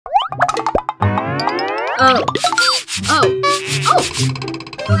Oh. Oh. Oh.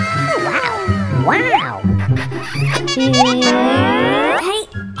 Wow. Hey.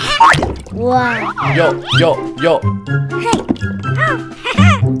 Wow. Yo, yo, yo. Hey. Oh.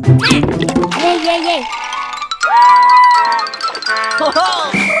 Yay, yay, yay.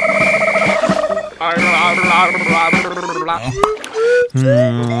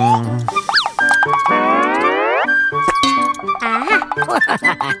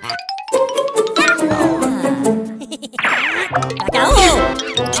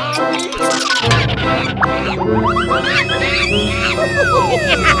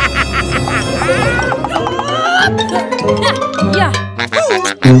 Yeah.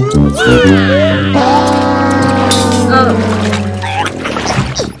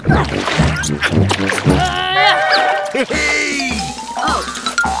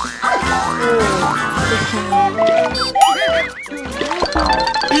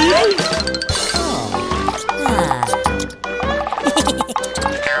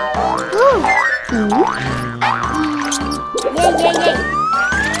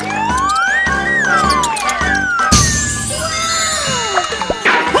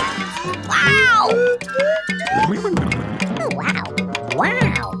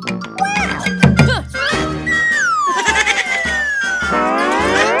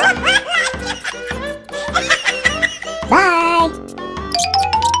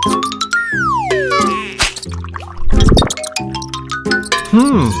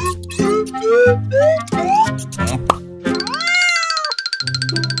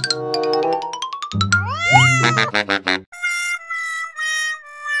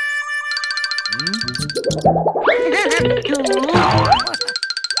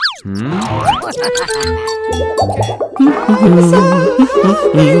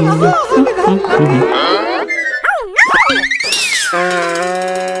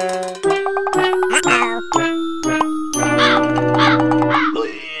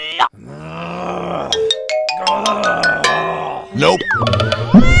 Nope.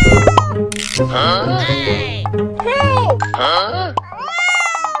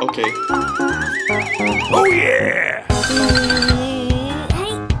 Okay. Oh yeah.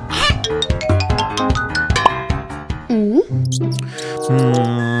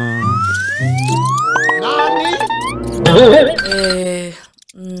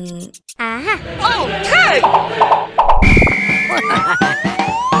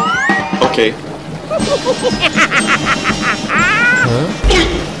 Okay.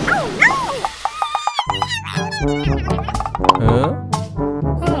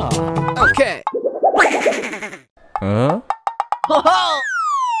 Okay.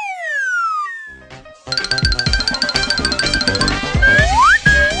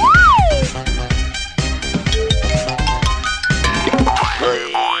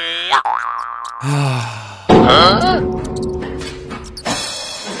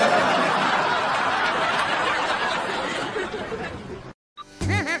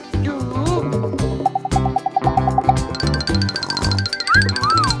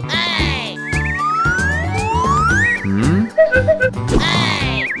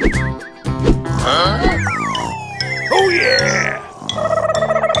 Huh? Oh yeah!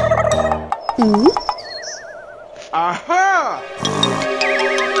 Aha!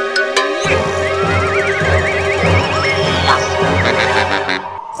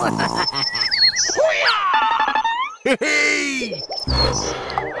 Hey!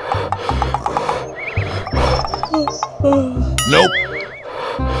 Nope.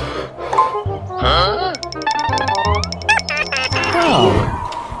 Huh? Oh.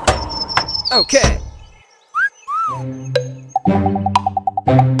 Okay.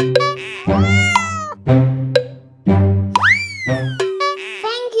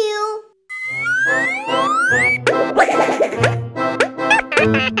 Thank you.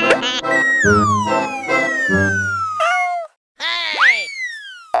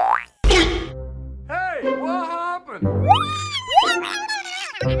 Hey, what happened?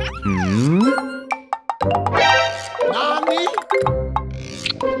 Nani?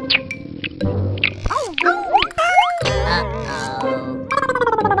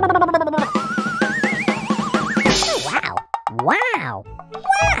 Wow. Wow.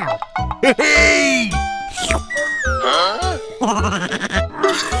 Hey! Huh?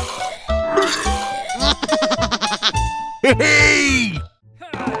 Hey!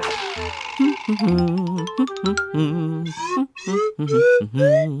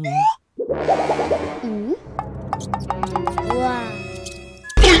 Wow.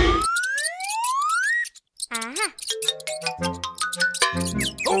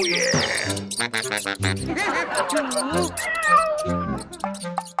 Oh yeah!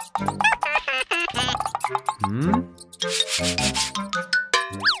 Wow.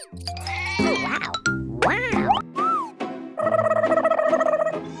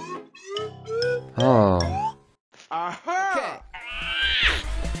 Aha!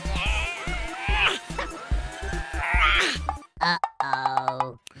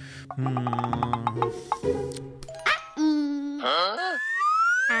 Uh-oh. Huh?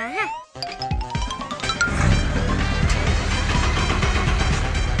 Uh-huh.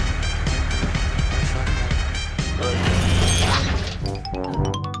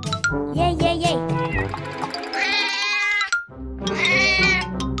 Yay, yay, yay.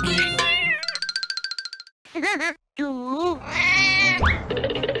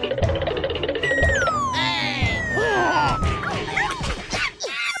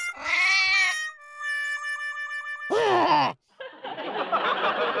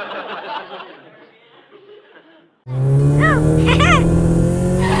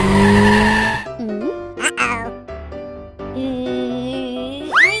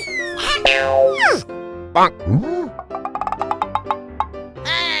 Bonk.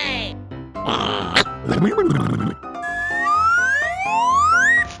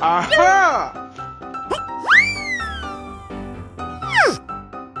 Aha!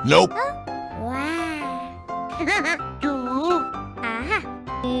 Nope.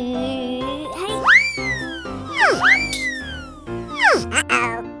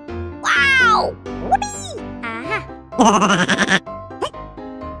 Wow! Whoopee! Wow!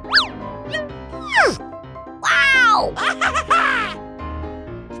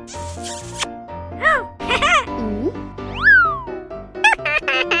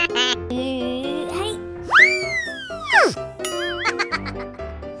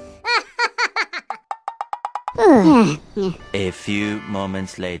 A few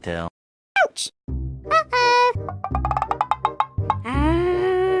moments later. Ouch!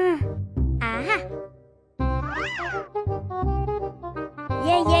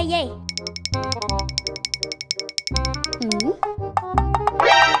 Yay, yay, yay.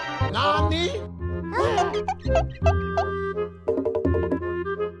 Nani?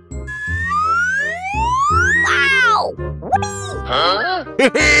 Wow! Huh?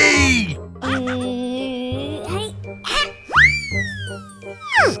 Hey!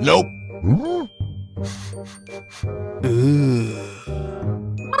 Nope.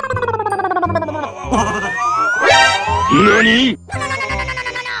 Nani?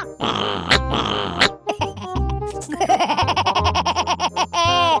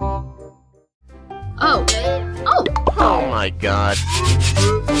 Oh. Oh. Oh my God.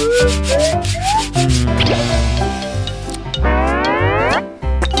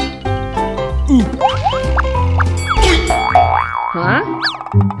 Huh?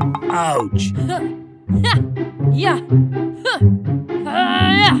 Ouch! Yeah. Yeah.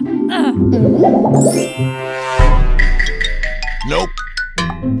 Nope.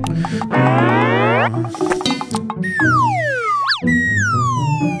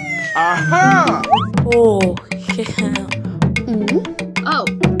 Aha! Oh. Oh.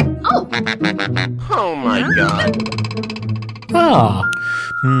 Oh. Oh my God. Ah.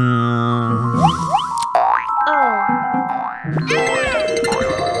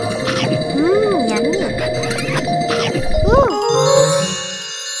 Yummy.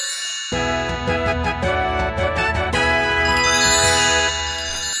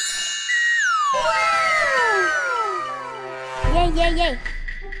 Yay, yay, yay.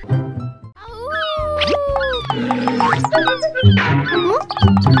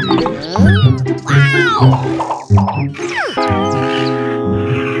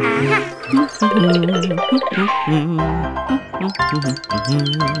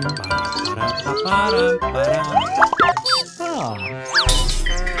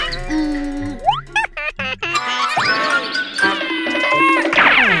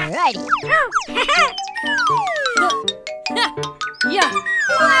 Alrighty. Yeah.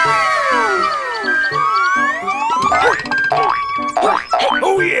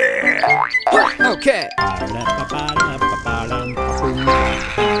 Oh yeah! Okay.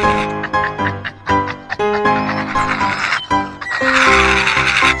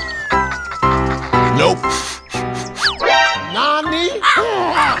 Nope. Nani?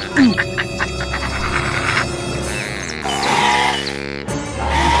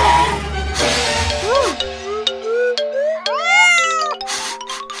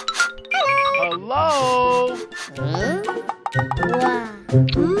 Hello? Wow.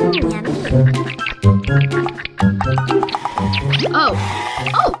 Yummy. Oh.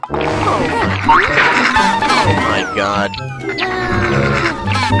 Oh. Oh my God.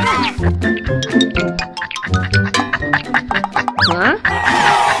 Huh?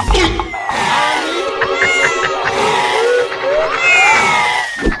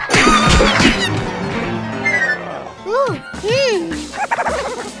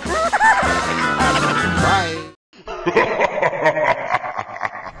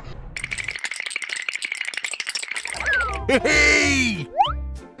 Hey!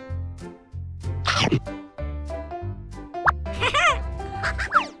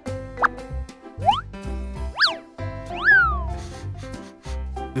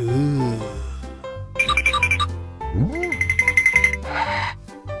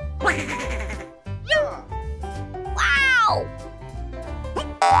 Wow!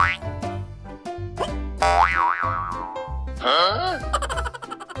 Huh?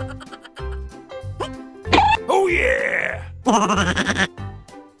 Oh yeah!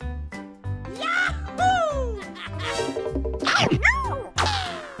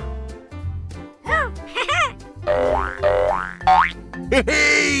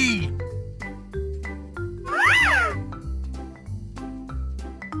 Hey!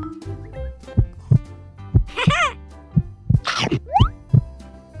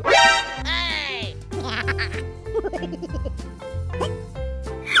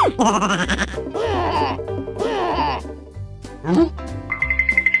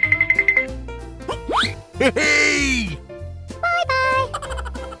 Hey!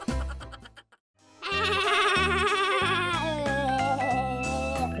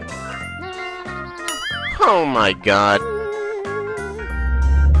 Oh my god.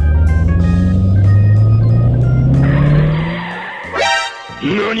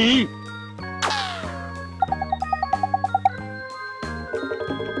 NANI?!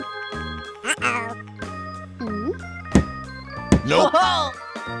 Nope. Wow!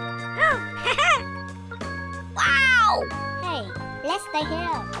 Hey, let's stay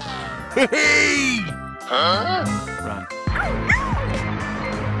here. Hey! Huh? Run.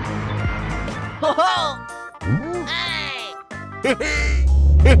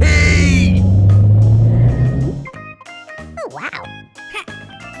 Hey! Oh, wow.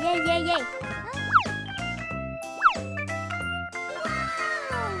 Yay, yay, yay.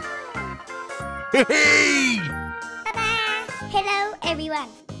 Hey! Bye-bye. Hello, everyone.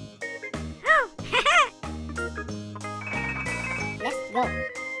 Oh, let's go.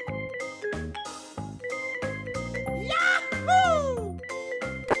 Yahoo!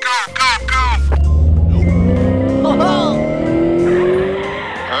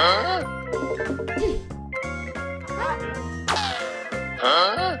 Huh?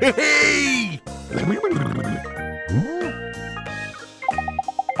 Huh? Hey!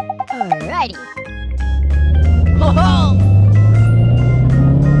 Alrighty.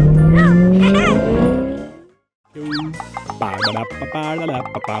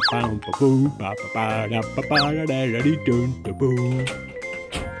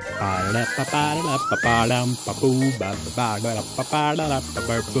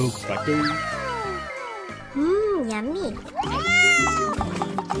 Yummy.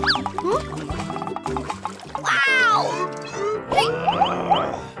 Wow!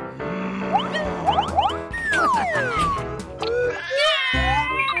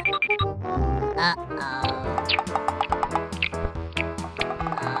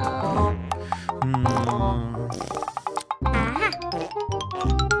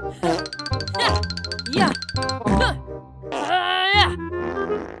 Yeah. Huh. Yeah.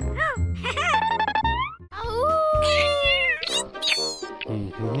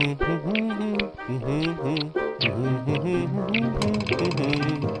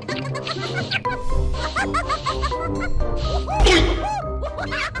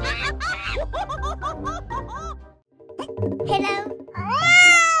 Hello. Huh?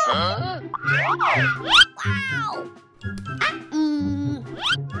 Wow.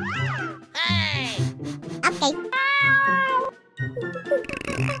 Hey. Okay.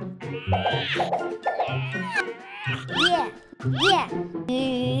 Yeah. Yeah.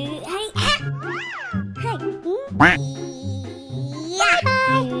 Hey. Ha. Hey. Yeah. Hey.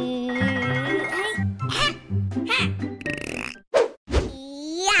 Ha. Ha.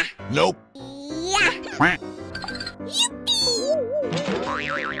 Yeah. Nope. Yeah.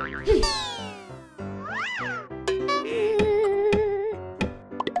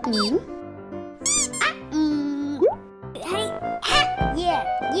 Hey, yeah,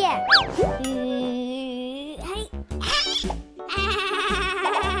 yeah. Hey,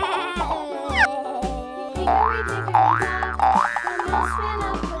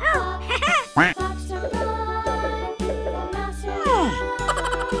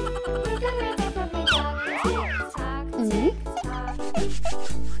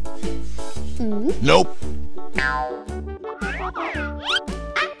 Nope.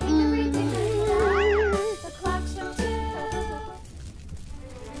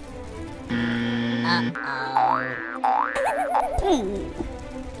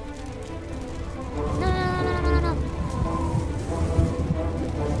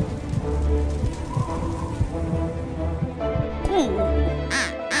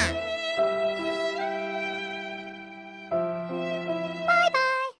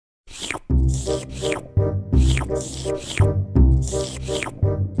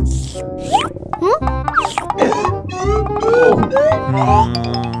 Oh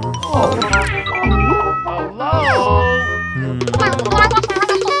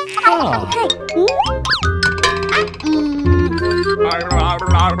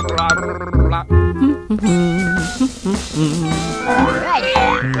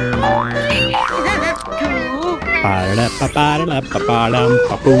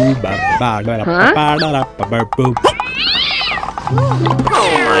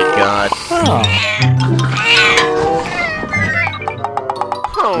my god.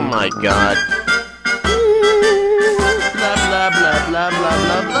 Oh my god. Blah blah blah blah blah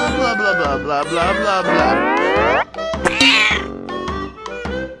blah blah blah blah blah blah blah blah.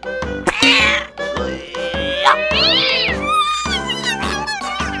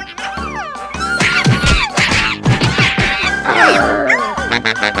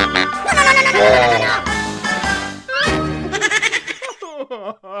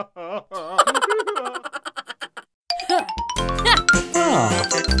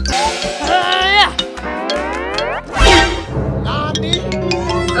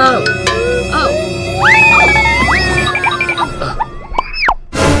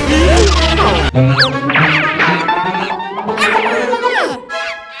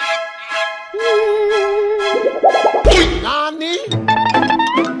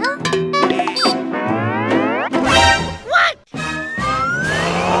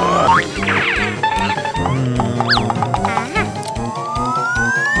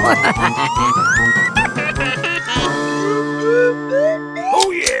 Oh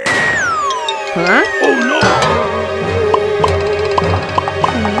yeah! Huh? Oh no!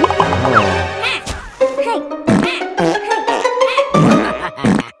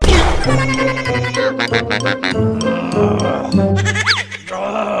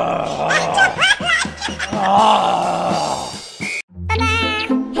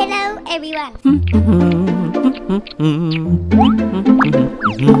 Hello, everyone.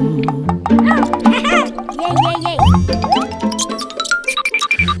 Yay, yay, yay.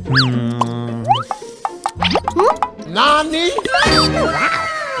 Nani? Wow.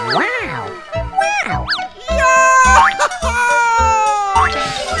 Wow.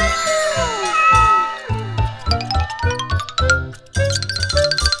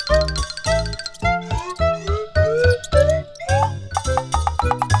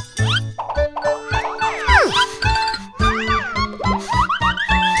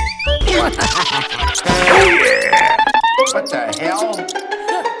 What the hell?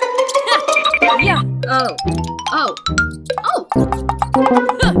 Yeah. Oh. Oh. Oh.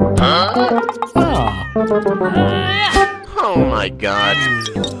 Huh? Yeah. Oh my god.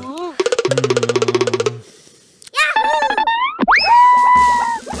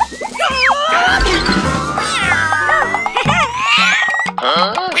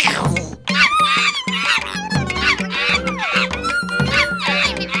 Huh?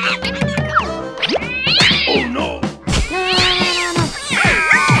 Oh no!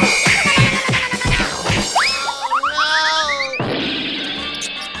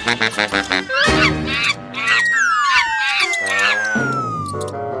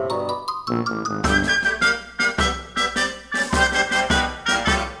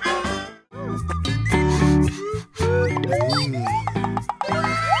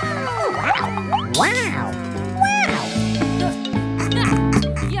 Wow.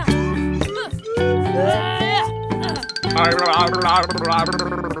 Yeah.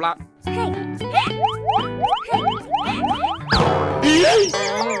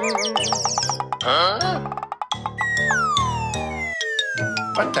 Huh?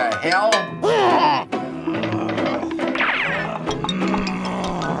 What the hell?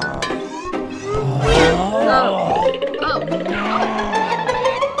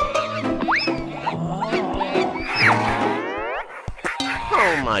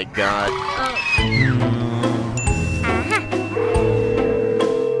 Oh my god.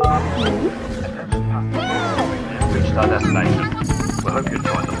 Reached our destination. We hope you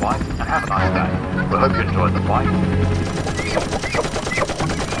enjoyed the flight and have a nice day. We hope you enjoyed the flight.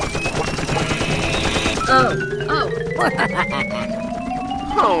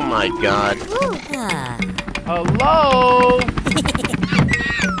 Oh my god. Hello?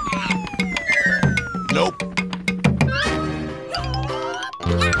 Nope.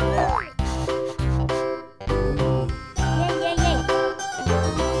 Yay, yay, yay.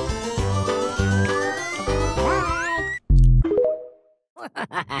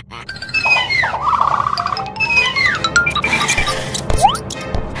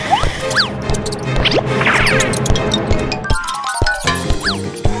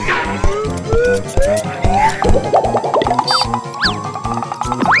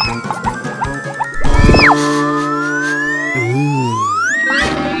 Bye.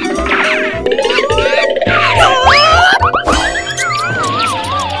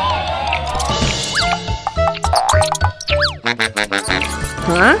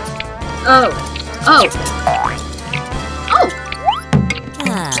 Huh? Oh. Oh. Oh.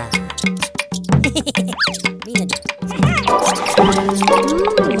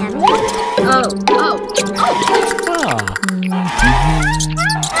 Oh. Oh.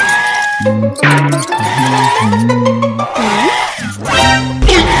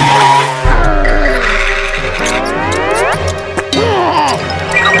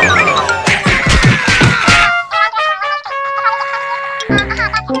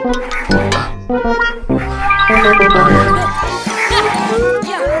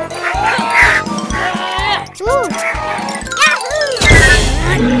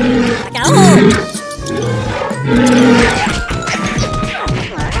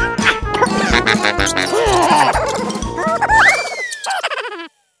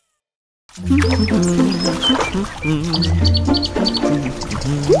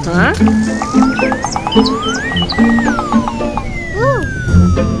 Huh?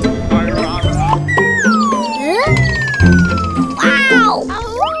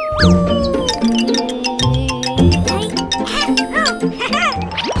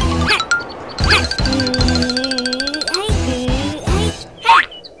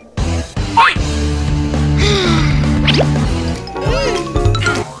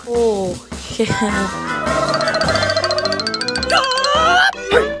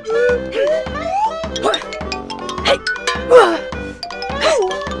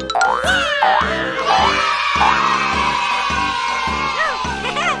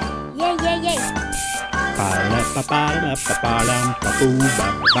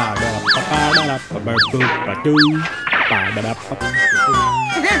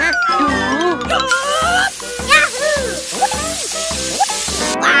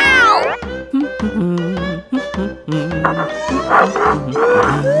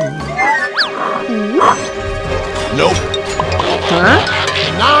 Nope. Huh?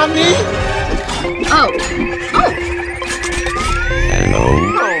 Nani? Oh. Oh. Hello.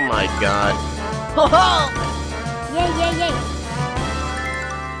 Oh my god. Yay, yay, yay.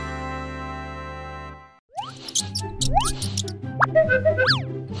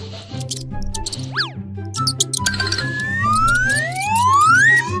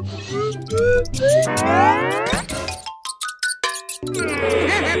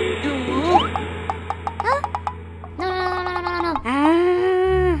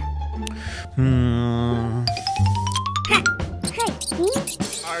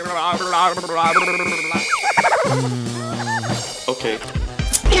 Okay.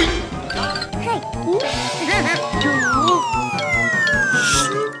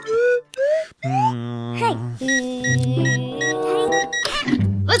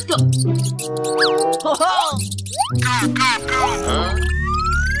 Let's go.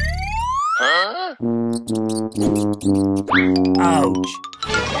 Huh? Ouch.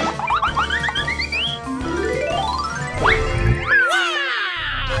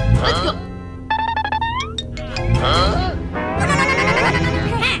 Let's go. Huh?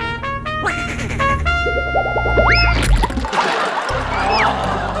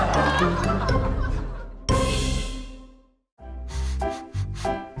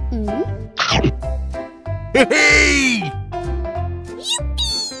 Hey!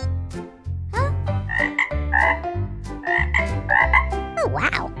 Oh,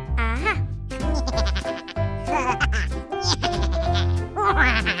 wow.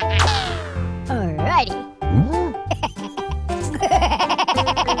 Alrighty.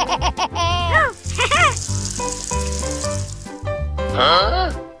 Huh?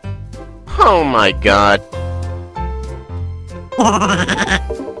 Oh my god.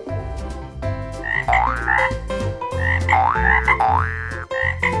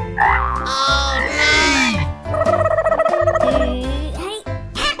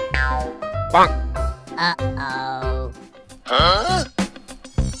 Uh-oh. Huh?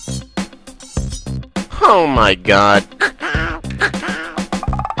 Oh my god.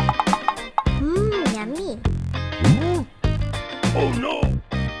 Yummy. Oh no!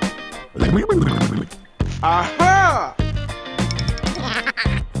 Aha!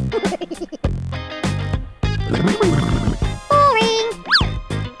 Boring.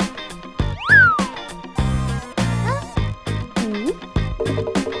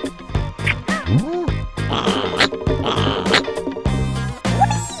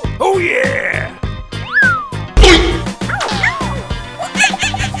 Oh yeah!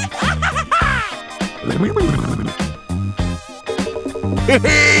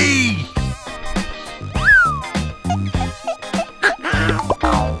 Hey!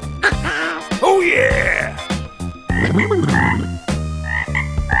 Oh yeah!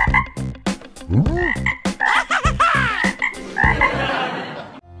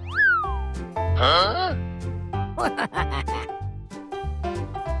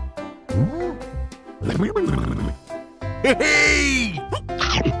 Hey!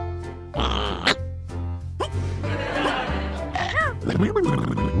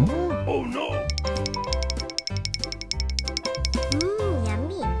 Oh no!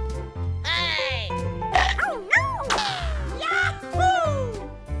 Yummy. Hey! Oh no! Yahoo!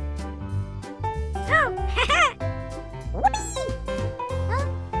 Oh,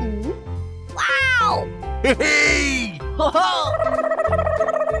 Wow! Hey!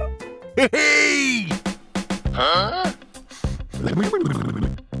 Hey! Huh?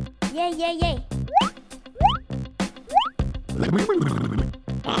 Yay, yay, yay.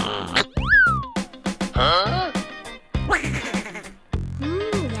 Huh?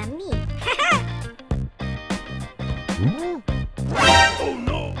 Yummy. Oh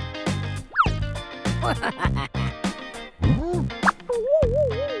no!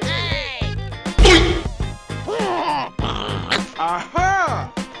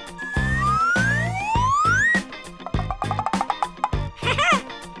 Aha!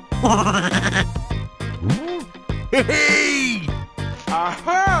 Hey!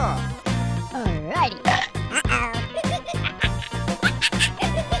 Aha! Alrighty.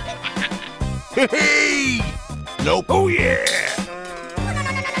 Hey! Nope. Oh yeah!